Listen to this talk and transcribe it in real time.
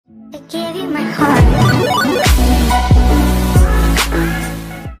I give you my heart.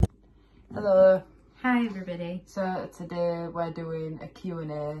 Hello. Hi everybody. So today we're doing a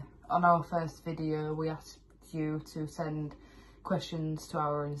Q&A. On our first video we asked you to send questions to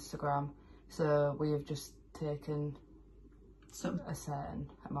our Instagram, so we have just taken a certain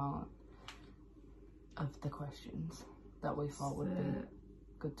amount of the questions that we thought would be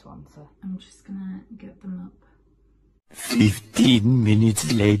good to answer. I'm just gonna get them up. 15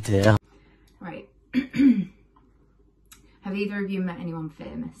 minutes later. Right. Have either of you met anyone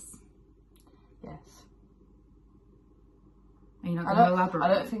famous? Yes. Are you not going to elaborate?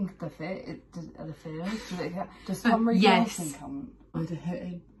 I don't think they're are they famous? Does Tom yes. Wilson count? Would have hit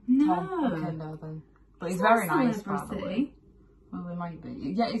him? No. Tom? Okay, no then. But he's very nice, by the way. Well, he might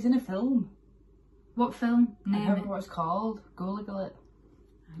be. Yeah, he's in a film. What film? I don't know what it's called. Google it.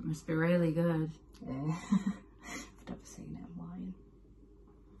 It must be really good. Yeah. I've never seen it. I'm lying.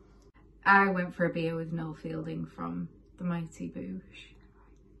 I went for a beer with Noel Fielding from The Mighty Boosh.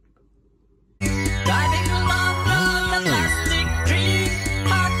 Driving along on the plastic dream,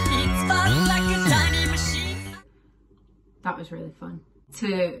 heart beats fast like a tiny machine. That was really fun.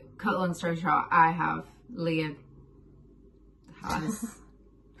 To cut a long story short, I have, Leah has.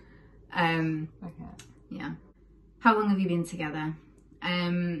 Okay. Yeah. How long have you been together?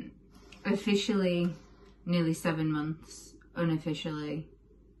 Officially nearly 7 months. Unofficially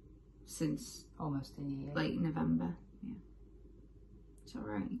since Almost a year. late November. Yeah. It's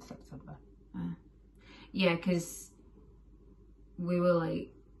alright. September. Yeah, because we were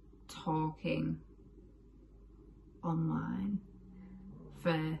like talking online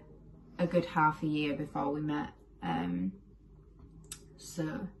for a good half a year before we met.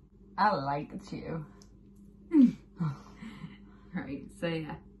 So I liked you. right, so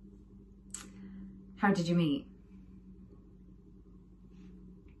yeah. How did you meet?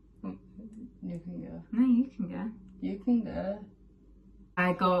 You can go. No, you can go. You can go.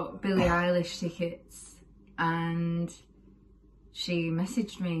 I got Billie Eilish tickets and she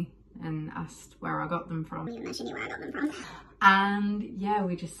messaged me and asked where I got them from. You mentioned where I got them from. And yeah,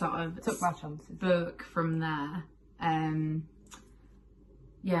 we just sort of Took my chances. spoke from there.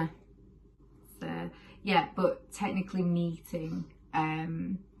 Yeah. So yeah, but technically meeting,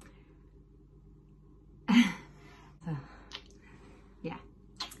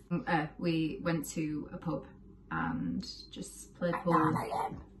 yeah. We went to a pub and just played pool. 9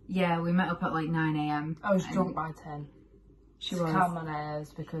 AM. Yeah, we met up at like 9 AM. I was drunk by 10. She to was. calm my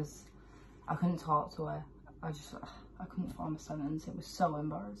nerves because I couldn't talk to her. I couldn't form a sentence. It was so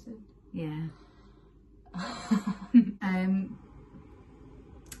embarrassing. Yeah.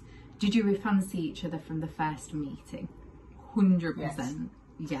 Did you fancy each other from the first meeting? 100%.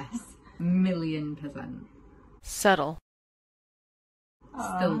 Yes. 1,000,000%. Subtle.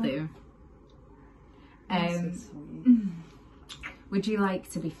 Still do. That's so sweet. Would you like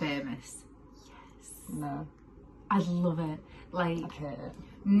to be famous? Yes. No, I'd love it. Like, I hate it.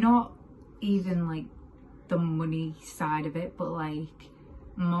 not even like the money side of it, but like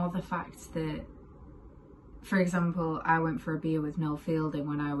more the fact that, for example, I went for a beer with Noel Fielding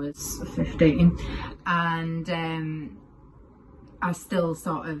when I was 15 and I still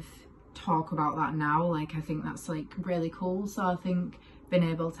sort of talk about that now. Like, I think that's like really cool. So I think being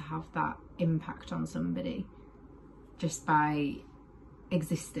able to have that impact on somebody just by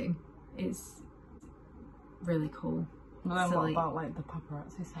existing is really cool. Well, then So, what like, about like the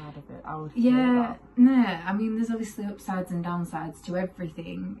paparazzi side of it? I would yeah, hate that. no, I mean there's obviously upsides and downsides to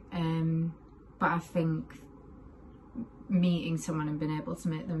everything, but I think meeting someone and being able to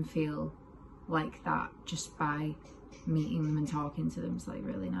make them feel like that just by meeting them and talking to them is like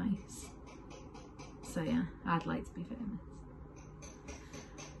really nice. So yeah, I'd like to be famous.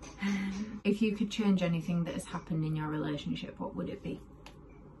 If you could change anything that has happened in your relationship, what would it be?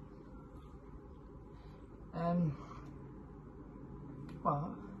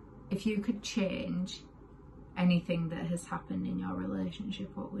 What? If you could change anything that has happened in your relationship,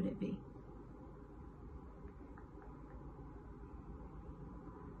 what would it be?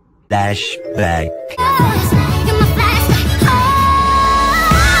 Flashback.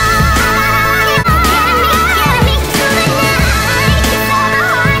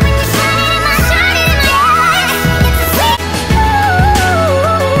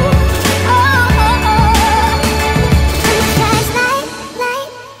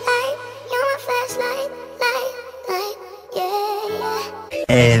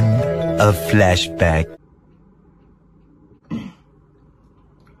 End of flashback.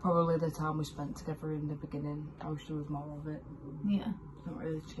 Probably the time we spent together in the beginning. I wish there was more of it. Yeah. Don't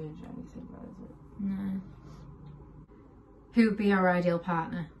really change anything, though, is it? No. Who would be our ideal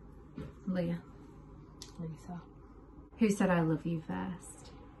partner? Leah. Lisa. Who said I love you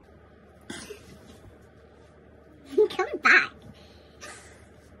first? Come back.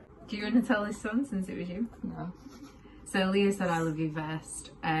 Do you want to tell this one since it was you? No. So Leah said I love you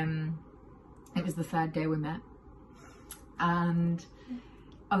first. It was the third day we met. And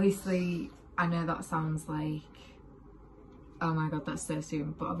obviously, I know that sounds like, oh my god, that's so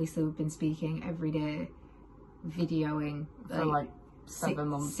soon. But obviously we've been speaking every day, videoing. For like 7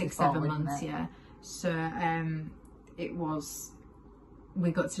 months. 6, before 7 we months, met. yeah. So it was,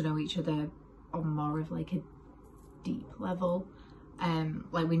 we got to know each other on more of like a deep level.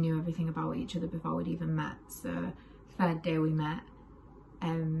 Like we knew everything about each other before we'd even met. So third day we met,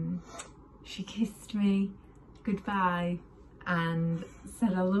 she kissed me goodbye and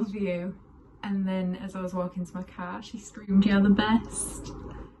said I love you, and then as I was walking to my car she screamed you're the best.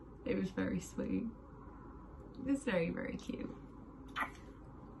 It was very sweet. It was very, very cute.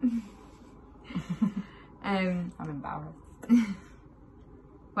 I'm embarrassed.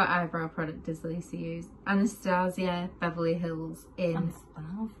 What eyebrow product does Lisa use? Anastasia Beverly Hills in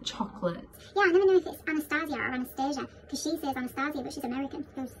chocolate. Yeah, I never know if it's Anastasia or Anastasia, because she says Anastasia, but she's American.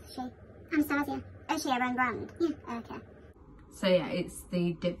 Who's she? Anastasia. Is she her own brand? Yeah, okay. So yeah, it's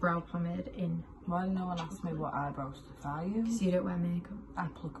the dip brow pomade in. Why did no one ask me what eyebrow stuff I use? Because you don't wear makeup. I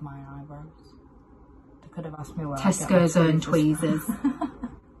pluck my eyebrows. They could have asked me where Tesco's I get my own tweezers. tweezers.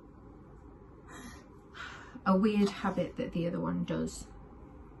 A weird habit that the other one does.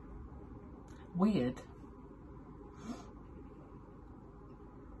 Weird.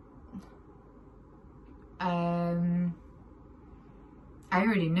 I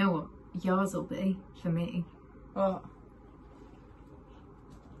already know what yours will be for me. What?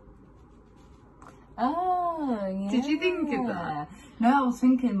 Oh, yeah. Did you think of that? No, I was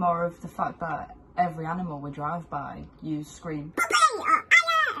thinking more of the fact that every animal we drive by, you scream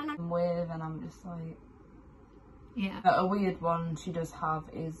with, and I'm just like... Yeah. A weird one she does have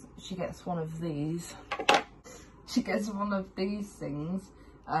is she gets one of these. She gets one of these things,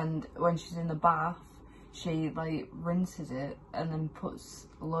 and when she's in the bath, she like rinses it and then puts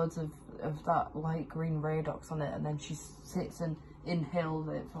loads of that light green Radox on it, and then she sits and inhales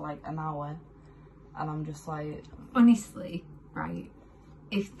it for like an hour, and I'm just like... Honestly, right,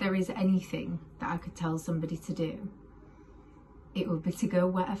 if there is anything that I could tell somebody to do, it would be to go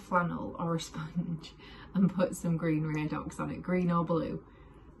wet a flannel or a sponge and put some green Radox on it, green or blue,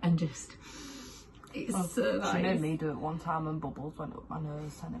 and just... It's so nice. She made me do it one time and bubbles went up my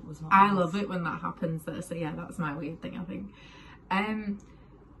nose and it was not I nice. love it when that happens though, so yeah, that's my weird thing, I think.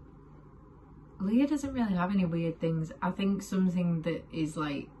 Leah doesn't really have any weird things. I think something that is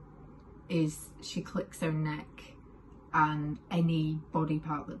like, is she clicks her neck, and any body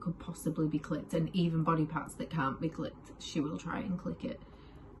part that could possibly be clicked, and even body parts that can't be clicked, she will try and click it.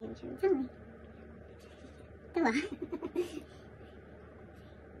 Tell me. The what?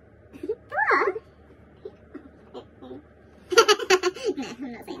 The what? No,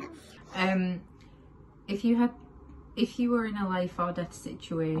 I'm not saying that. If you were in a life or death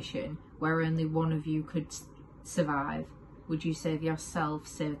situation where only one of you could survive, would you save yourself,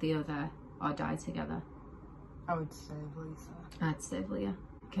 save the other, or die together? I would save Lisa. I'd save Leah,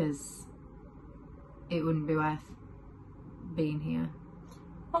 because it wouldn't be worth being here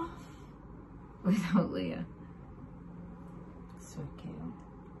without Leah. So cute.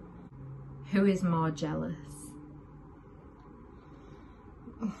 Who is more jealous?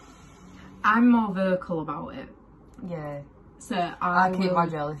 I'm more vocal about it. Yeah. So I keep my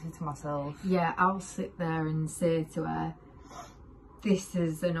jealousy to myself. Yeah, I'll sit there and say to her, this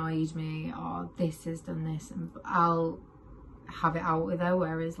has annoyed me, or this has done this, and I'll have it out with her,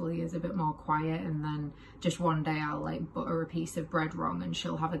 whereas Leah's a bit more quiet, and then just one day I'll like butter a piece of bread wrong and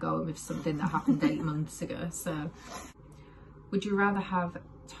she'll have a go with something that happened 8 months ago. So would you rather have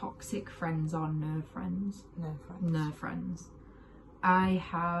toxic friends or no friends? No friends. No friends. I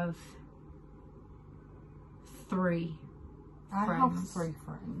have 3 I friends. have 3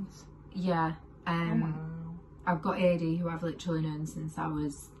 friends. Yeah. Wow. I've got AD, who I've literally known since I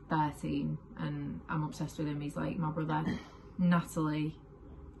was 13, and I'm obsessed with him. He's like my brother. Natalie,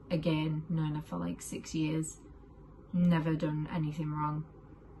 again, known her for like 6 years. Never done anything wrong.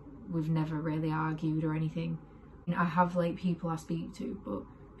 We've never really argued or anything. I have like people I speak to, but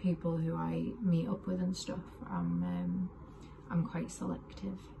people who I meet up with and stuff, I'm quite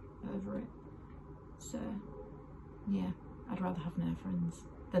selective over it. So yeah, I'd rather have no friends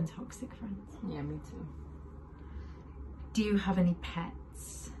than toxic friends. Yeah, me too. Do you have any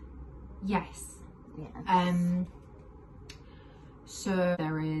pets? Yes. Yeah. So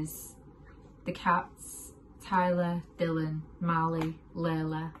there is the cats, Tyler, Dylan, Marley,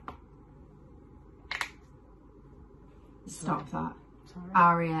 Layla, Stop that. Sorry.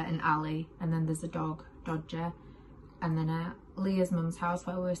 Aria and Ali, and then there's a dog, Dodger, and then at Leah's mum's house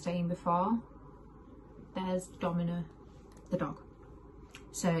where we were staying before, there's Domino, the dog.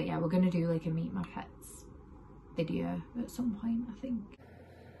 So yeah, we're gonna do like a meet my pets video at some point, I think.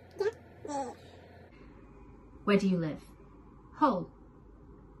 Yeah. Where do you live? Hull.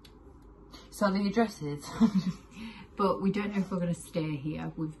 So the address is. But we don't know if we're gonna stay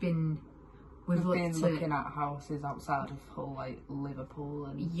here. We've been looking at houses outside of Hull, like Liverpool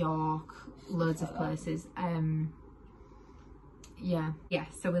and York, loads of places. Yeah,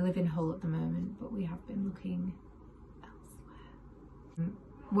 so we live in Hull at the moment, but we have been looking elsewhere.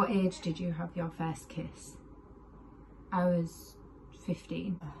 What age did you have your first kiss? I was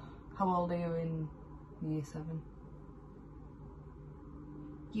 15. How old are you in year 7?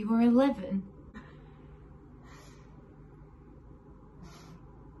 You were 11?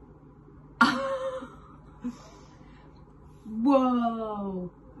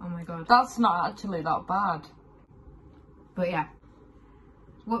 Whoa! Oh my god. That's not actually that bad. But yeah.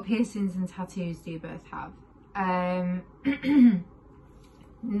 What piercings and tattoos do you both have?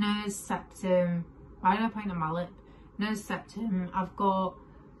 Nose, septum. Why did I point at my lip? Nose, septum. I've got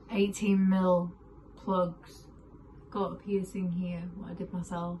 18mm plugs. Got a piercing here, what I did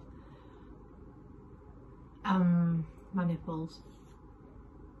myself. My nipples.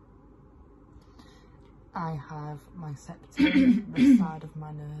 I have my septum, the side of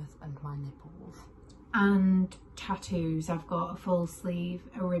my nose and my nipples. And tattoos. I've got a full sleeve,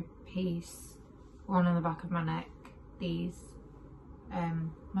 a rib piece, one on the back of my neck, these.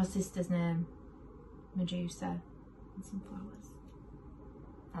 My sister's name, Medusa, and some flowers.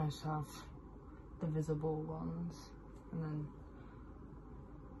 I just have the visible ones and then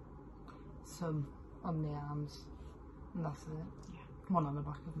some on the arms, and that's it. Yeah. One on the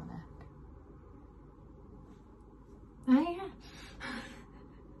back of my neck. Oh yeah.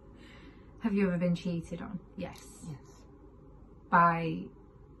 Have you ever been cheated on? Yes. Yes. By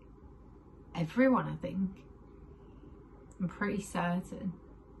everyone, I think. I'm pretty certain.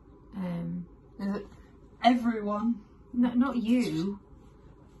 Is it everyone? No, not you.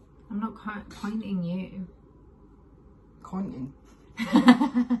 I'm not pointing you. Pointing.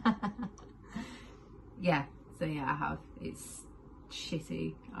 Yeah, so yeah, I have. It's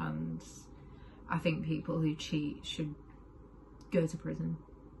shitty, and I think people who cheat should go to prison.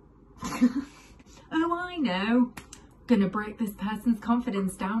 Oh, I know. Gonna break this person's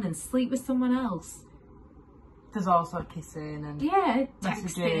confidence down and sleep with someone else. There's also kissing and Yeah,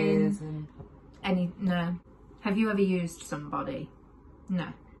 messages texting. and No. Have you ever used somebody?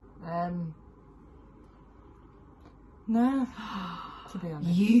 No. no. To be honest.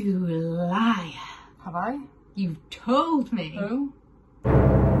 You liar. Have I? You've told me. Who?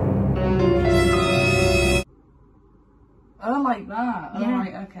 Oh, like that. Yeah. Oh,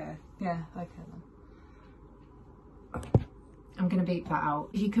 right, okay. Yeah, okay then. I'm gonna beep that out.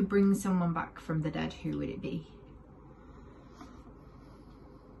 If you could bring someone back from the dead, who would it be?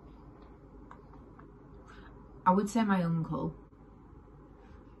 I would say my uncle.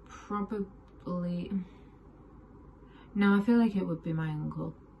 Probably. No, I feel like it would be my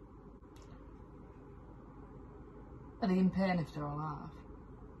uncle. Are they in pain if they're alive?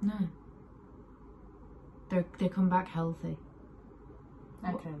 No. They come back healthy.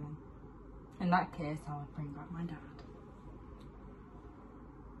 Okay then. In that case, I would bring back my dad.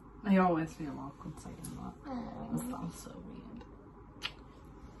 I always feel awkward saying that. It sounds so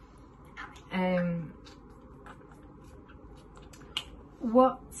weird.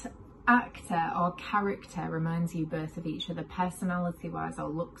 What actor or character reminds you both of each other, personality-wise or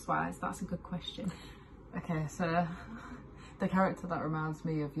looks-wise? That's a good question. Okay, so the character that reminds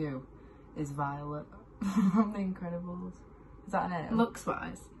me of you is Violet from The Incredibles. Is that a name?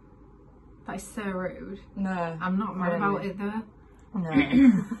 Looks-wise? That is so rude. No. I'm not mad about it though. No.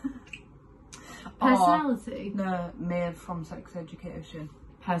 Personality? No, Maeve from Sex Education.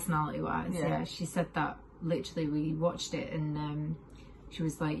 Personality-wise, Yeah. yeah. She said that literally. We watched it and she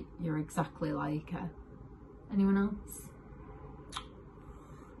was like, "You're exactly like her." Anyone else?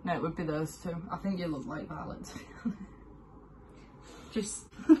 No, it would be those two. I think you look like Violet, to be honest. Just.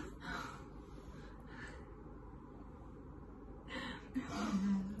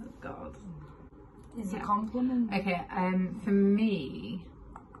 Oh, God. It's Yeah. a compliment. Okay, for me,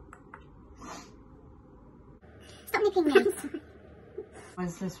 Stop nipping me.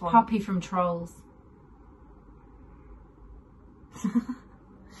 Where's this one? Poppy from Trolls.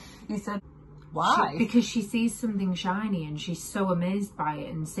 You said, why? Because she sees something shiny and she's so amazed by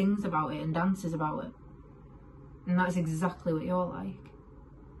it and sings about it and dances about it. And that's exactly what you're like.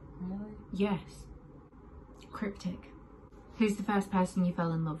 Really? Yes. Cryptic. Who's the first person you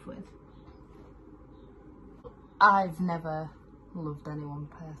fell in love with? I've never loved anyone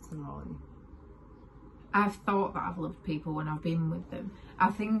personally. I've thought that I've loved people when I've been with them.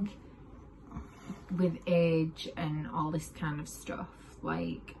 I think with age and all this kind of stuff,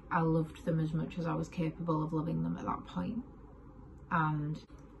 like, I loved them as much as I was capable of loving them at that point. And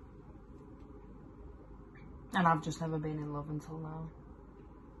I've just never been in love until now,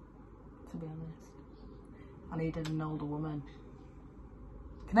 to be honest. I needed an older woman.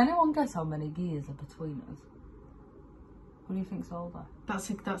 Can anyone guess how many years are between us? Who do you think's older? that's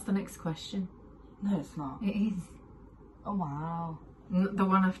the next question. No, it's not. It is. Oh, wow. The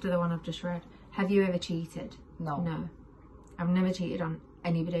one after the one I've just read. Have you ever cheated? No. No. I've never cheated on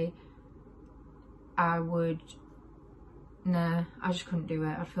anybody. Nah, I just couldn't do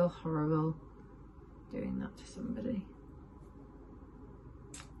it. I'd feel horrible doing that to somebody.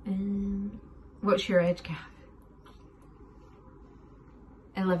 What's your age gap?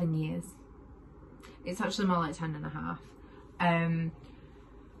 11 years. It's actually more like 10 and a half.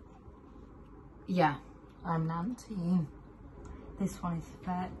 Yeah. I'm 19. This one is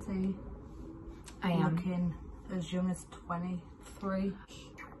 30. I am. Looking as young as 23.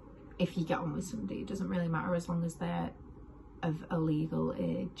 If you get on with somebody, it doesn't really matter as long as they're of a legal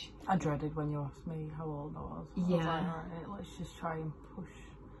age. I dreaded when you asked me how old I was. I was like, alright, let's just try and push.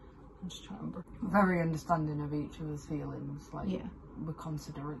 Just try and very understanding of each other's feelings. Like, yeah, we're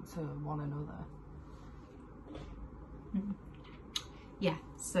considerate to one another. Yeah,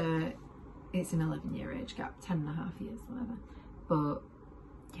 so it's an 11-year age gap, 10 and a half years, whatever. But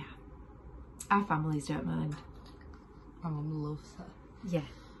yeah, our families don't mind. My mum loves her. Yeah.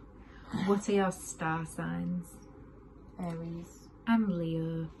 What are your star signs? Aries. I'm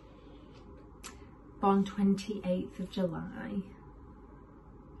Leo. Born 28th of July.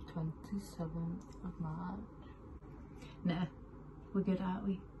 27th of March. No, we're good, aren't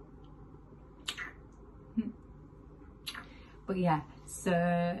we? But yeah,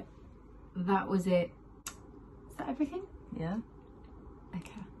 so that was it. Is that everything? Yeah.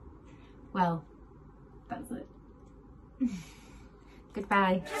 Okay. Well, that's it.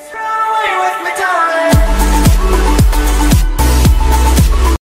 Goodbye. Just run away with me, darling.